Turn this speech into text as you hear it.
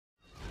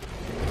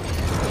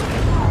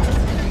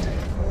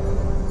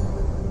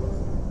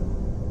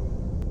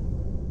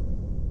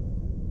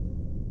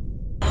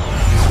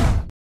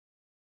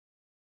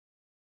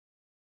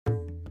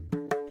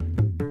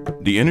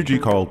The energy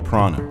called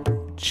prana,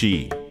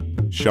 chi,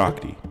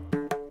 shakti,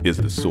 is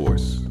the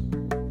source.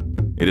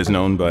 It is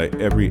known by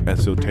every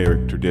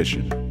esoteric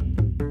tradition,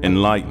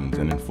 enlightens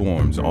and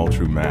informs all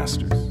true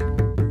masters.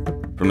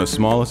 From the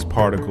smallest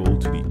particle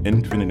to the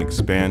infinite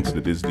expanse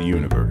that is the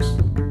universe,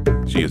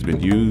 she has been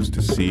used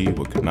to see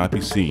what could not be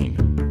seen,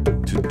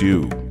 to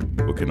do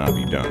what cannot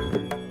be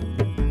done.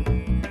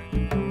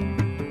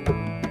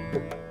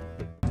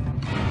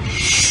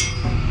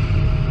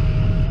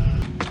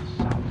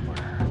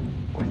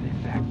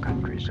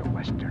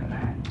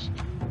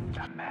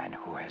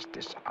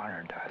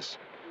 Dishonored us,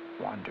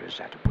 wanders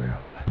at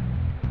will,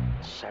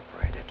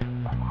 separated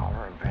from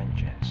our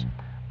vengeance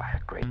by a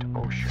great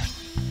ocean.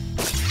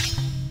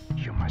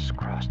 You must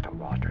cross the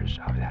waters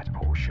of that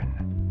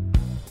ocean,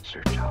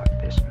 search out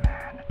this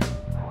man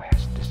who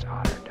has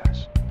dishonored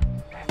us,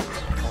 and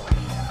destroy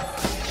him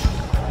in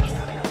the course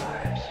of your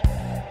lives.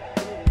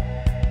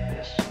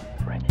 This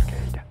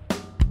renegade.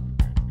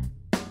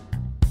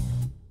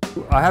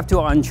 I have to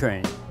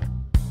untrain.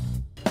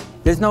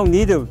 There's no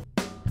need to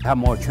have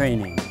more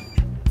training.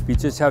 We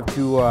just have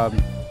to,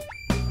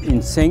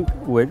 in sync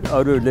with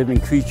other living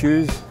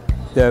creatures,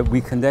 that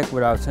we connect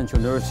with our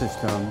central nervous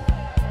system.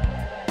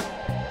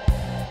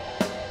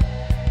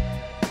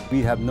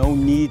 We have no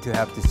need to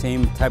have the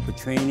same type of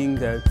training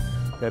that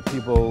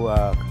people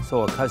are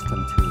so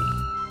accustomed to.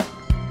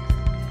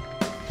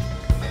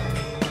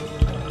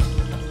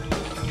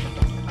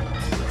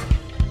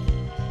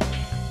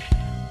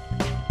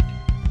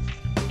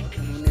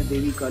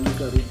 देवी काली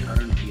का रूप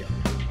धारण किया।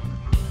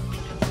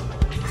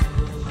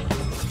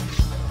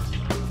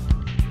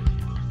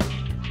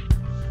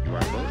 You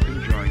are both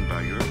enjoined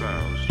by your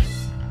vows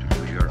to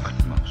do your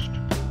utmost.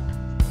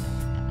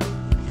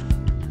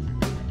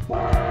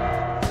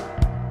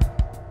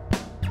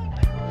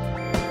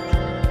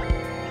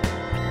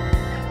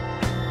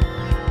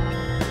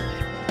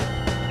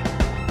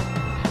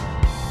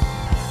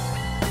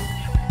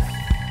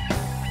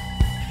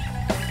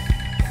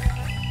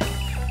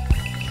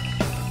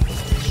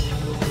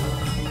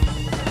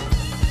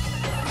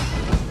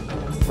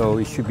 So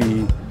it should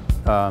be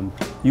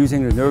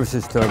using the nervous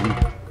system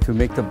to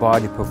make the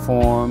body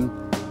perform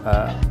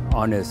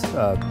on its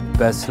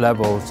best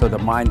level, so the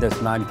mind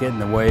does not get in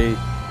the way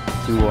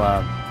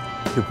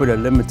to put a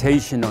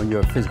limitation on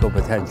your physical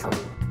potential.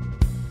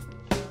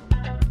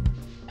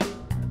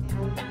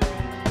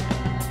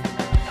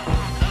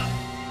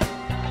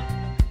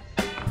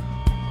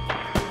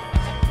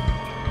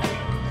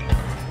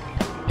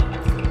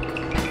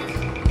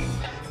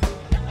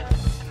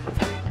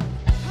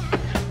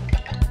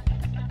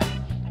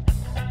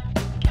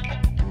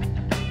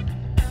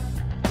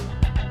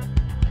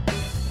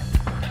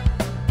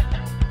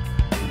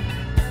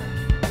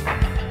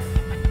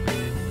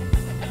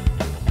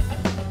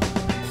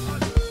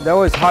 That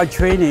was hard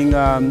training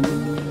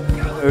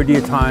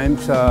earlier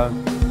times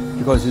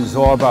because it's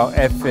all about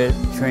effort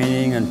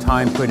training and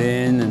time put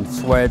in and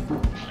sweat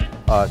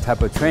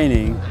type of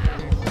training.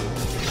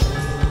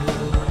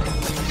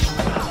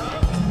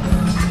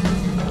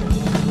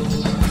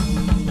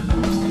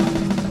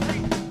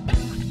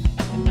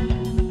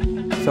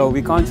 So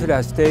we gone to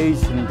that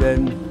stage, and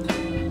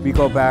then we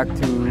go back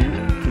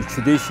to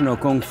traditional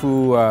Kung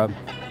Fu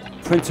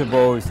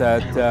principles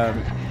that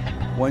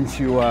once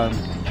you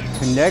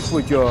connect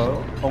with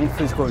your own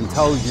physical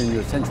intelligence,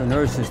 your central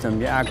nervous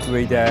system, you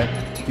activate that,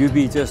 you'll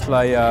be just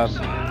like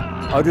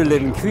other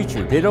living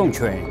creatures. They don't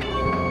train.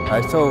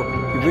 Right? So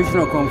the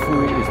original Kung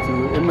Fu is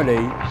to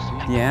emulate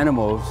the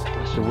animals,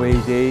 the way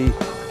they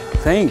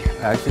think,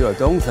 actually, or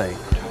don't think.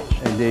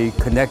 And they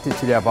connect it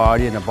to their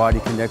body, and the body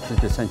connects to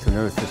the central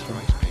nervous system.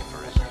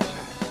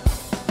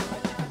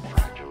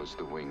 Fragile as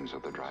the wings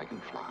of the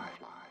dragonfly.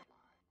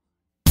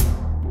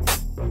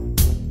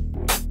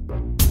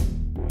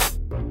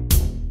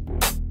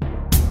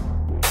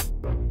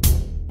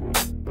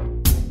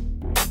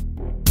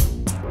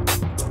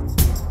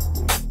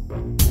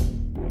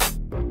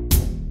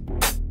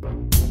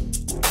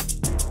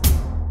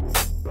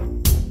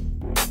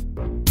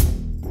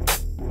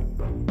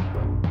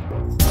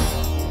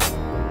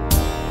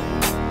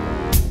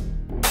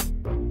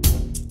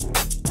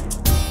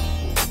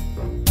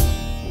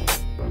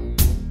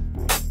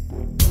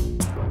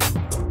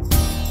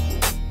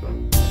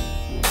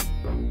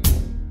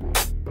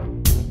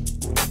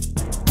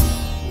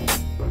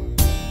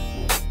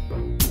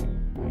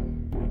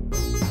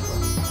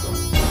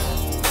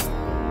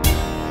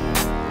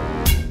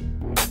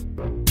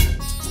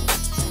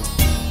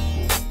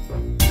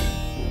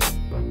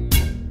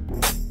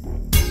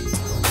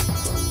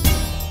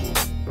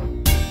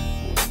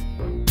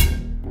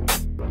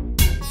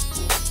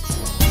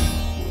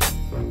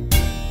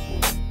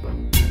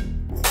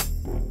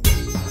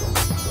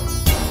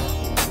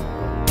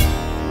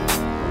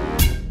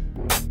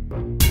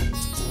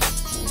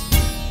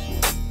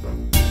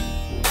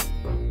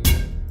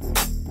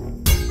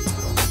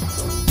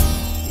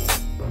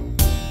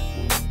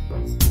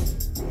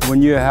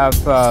 When you have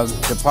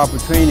the proper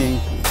training,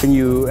 and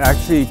you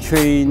actually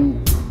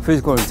train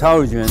physical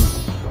intelligence,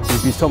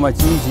 it'd be so much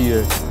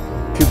easier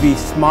to be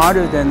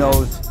smarter than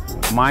those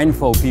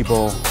mindful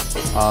people,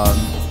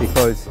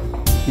 because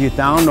you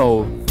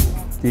download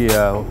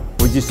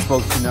what you're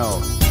supposed to know.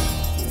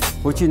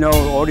 What you know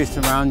always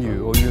around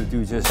you, all you do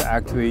is just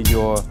activate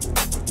your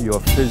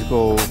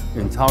physical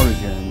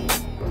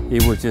intelligence.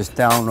 It will just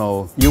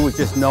download, you will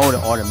just know it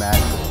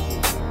automatically.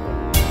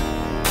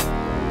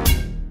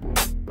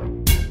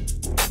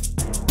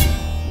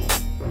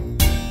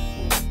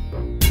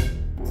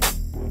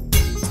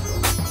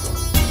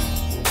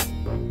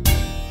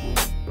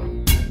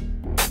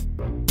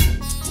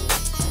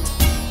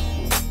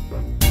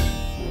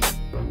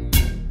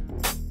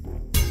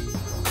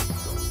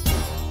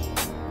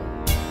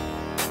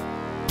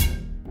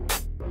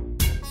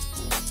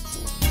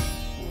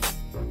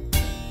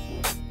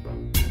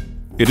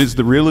 It is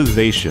the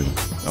realization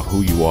of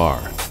who you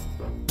are,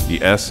 the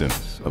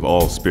essence of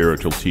all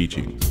spiritual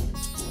teachings,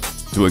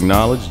 to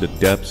acknowledge the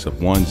depths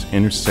of one's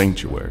inner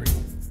sanctuary,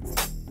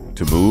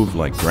 to move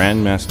like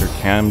Grandmaster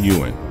Kam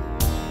Yuen,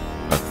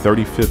 a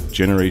 35th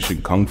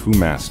generation Kung Fu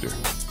master,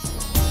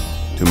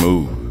 to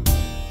move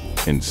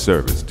in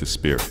service to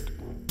spirit.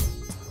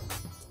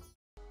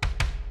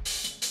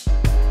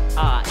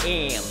 I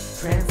am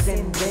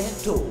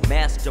transcendental,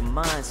 Master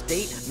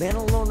Mindstate,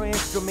 mental owner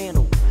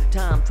instrumental,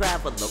 time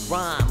traveler,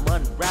 rhyme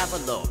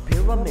unraveler,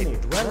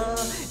 pyramid dweller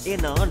in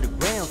the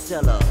underground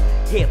cellar,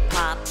 hip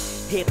hop,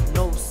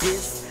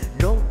 hypnosis,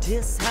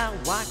 notice how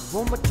I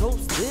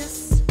chromatose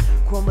this,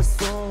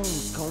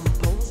 chromosomes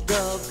composed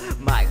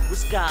of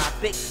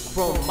microscopic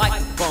chrome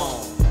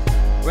microphone,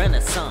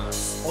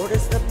 renaissance,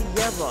 orders of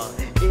the era,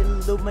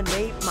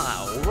 illuminate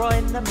my aura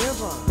in the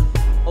mirror.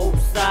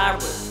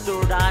 Osiris,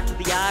 third eye to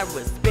the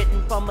iris,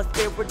 spitting from a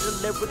spirit, the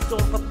lyrics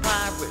on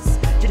papyrus.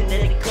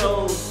 Genetic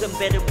codes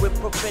embedded with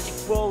prophetic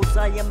roles.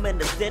 I am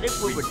anesthetic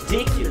with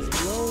ridiculous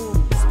blows.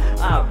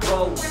 I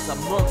rose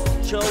amongst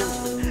the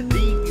chosen,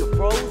 leave you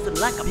frozen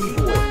like a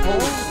people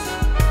pose.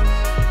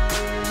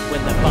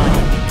 When the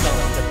body